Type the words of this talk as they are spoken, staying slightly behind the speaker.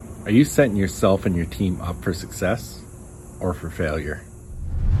Are you setting yourself and your team up for success or for failure?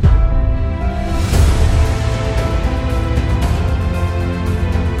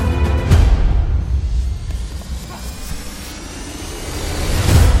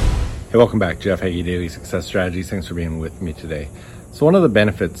 Hey, welcome back. Jeff Hagee, Daily Success Strategies. Thanks for being with me today. So one of the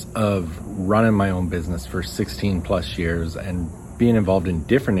benefits of running my own business for 16 plus years and being involved in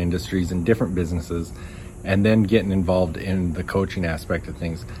different industries and different businesses, and then getting involved in the coaching aspect of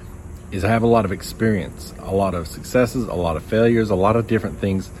things, is I have a lot of experience, a lot of successes, a lot of failures, a lot of different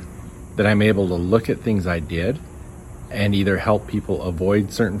things that I'm able to look at things I did and either help people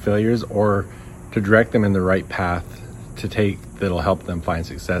avoid certain failures or to direct them in the right path to take that'll help them find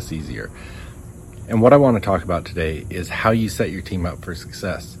success easier. And what I want to talk about today is how you set your team up for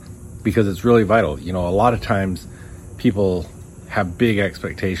success, because it's really vital. You know, a lot of times people have big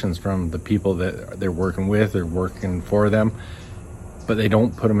expectations from the people that they're working with or working for them, but they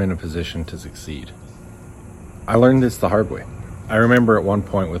don't put them in a position to succeed. I learned this the hard way. I remember at one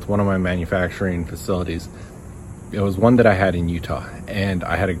point with one of my manufacturing facilities, it was one that I had in Utah, and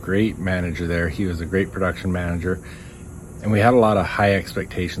I had a great manager there. He was a great production manager, and we had a lot of high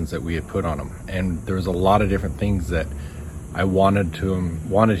expectations that we had put on him. And there was a lot of different things that I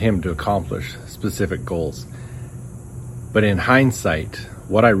wanted him to accomplish, specific goals. But in hindsight,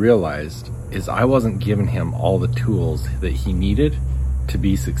 what I realized is I wasn't giving him all the tools that he needed to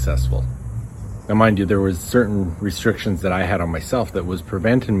be successful. Now, mind you, there was certain restrictions that I had on myself that was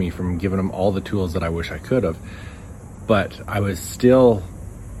preventing me from giving him all the tools that I wish I could have. But I was still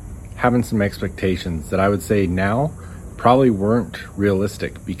having some expectations that I would say now probably weren't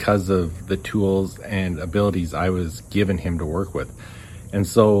realistic because of the tools and abilities I was given him to work with. And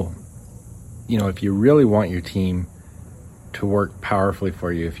so, you know, if you really want your team to work powerfully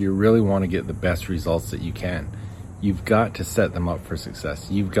for you, if you really want to get the best results that you can, you've got to set them up for success.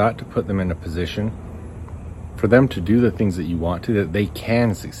 You've got to put them in a position for them to do the things that you want to, that they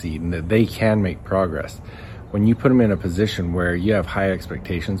can succeed and that they can make progress. When you put them in a position where you have high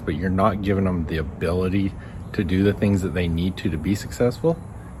expectations, but you're not giving them the ability to do the things that they need to be successful,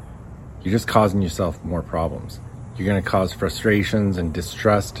 you're just causing yourself more problems. You're going to cause frustrations and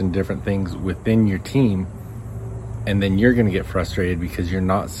distrust and different things within your team. And then you're going to get frustrated because you're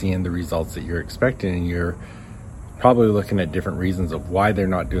not seeing the results that you're expecting. And you're probably looking at different reasons of why they're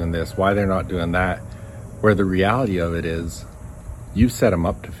not doing this, why they're not doing that, where the reality of it is you've set them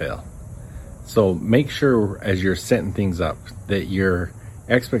up to fail. So make sure as you're setting things up that your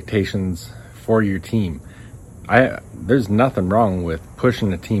expectations for your team, there's nothing wrong with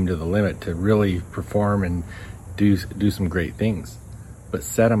pushing a team to the limit to really perform and do some great things, but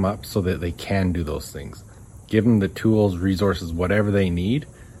set them up so that they can do those things. Give them the tools, resources, whatever they need,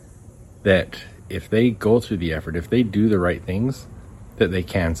 that if they go through the effort, if they do the right things, that they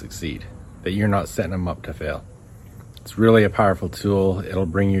can succeed, that you're not setting them up to fail. It's really a powerful tool. It'll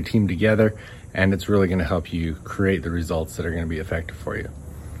bring your team together, and it's really going to help you create the results that are going to be effective for you.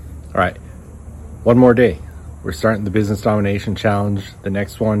 All right, one more day. We're starting the Business Domination Challenge. The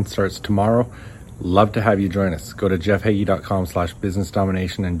next one starts tomorrow. Love to have you join us. Go to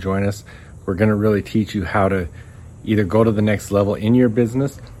jeffhagee.com/businessdomination and join us. We're going to really teach you how to either go to the next level in your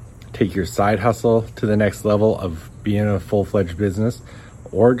business, take your side hustle to the next level of being a full-fledged business,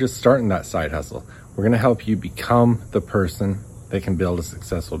 or just starting that side hustle. We're going to help you become the person that can build a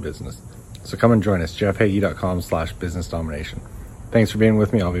successful business. So come and join us, jeffhagee.com/businessdomination. Thanks for being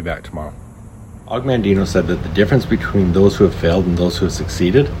with me. I'll be back tomorrow. Og Mandino said that the difference between those who have failed and those who have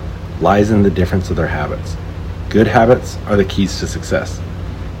succeeded lies in the difference of their habits. Good habits are the keys to success.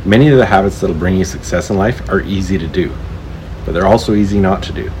 Many of the habits that'll bring you success in life are easy to do, but they're also easy not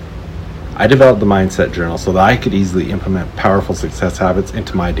to do. I developed the Mindset Journal so that I could easily implement powerful success habits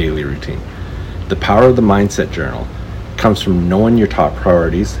into my daily routine. The power of the Mindset Journal comes from knowing your top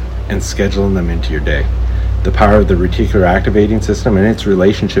priorities and scheduling them into your day. The power of the reticular activating system and its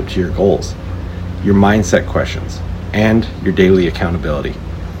relationship to your goals, your mindset questions, and your daily accountability.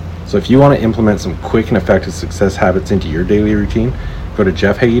 So if you want to implement some quick and effective success habits into your daily routine, go to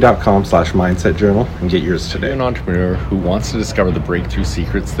jeffhagee.com/mindset journal and get yours today. You're an entrepreneur who wants to discover the breakthrough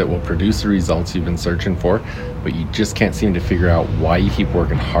secrets that will produce the results you've been searching for, but you just can't seem to figure out why you keep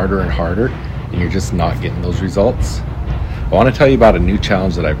working harder and harder and you're just not getting those results? I want to tell you about a new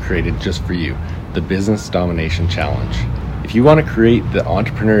challenge that I've created just for you, the Business Domination Challenge. If you want to create the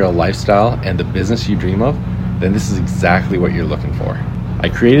entrepreneurial lifestyle and the business you dream of, then this is exactly what you're looking for. I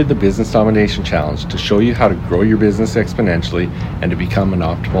created the Business Domination Challenge to show you how to grow your business exponentially and to become an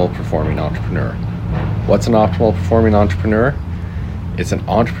optimal performing entrepreneur. What's an optimal performing entrepreneur? It's an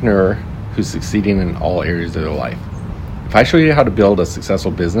entrepreneur who's succeeding in all areas of their life. If I show you how to build a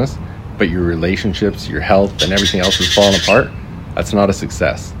successful business, but your relationships, your health, and everything else is falling apart, that's not a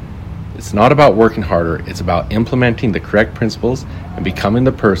success. It's not about working harder, it's about implementing the correct principles and becoming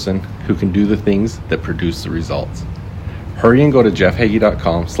the person who can do the things that produce the results. Hurry and go to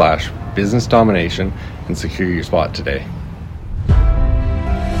jeffhagee.com/business domination and secure your spot today.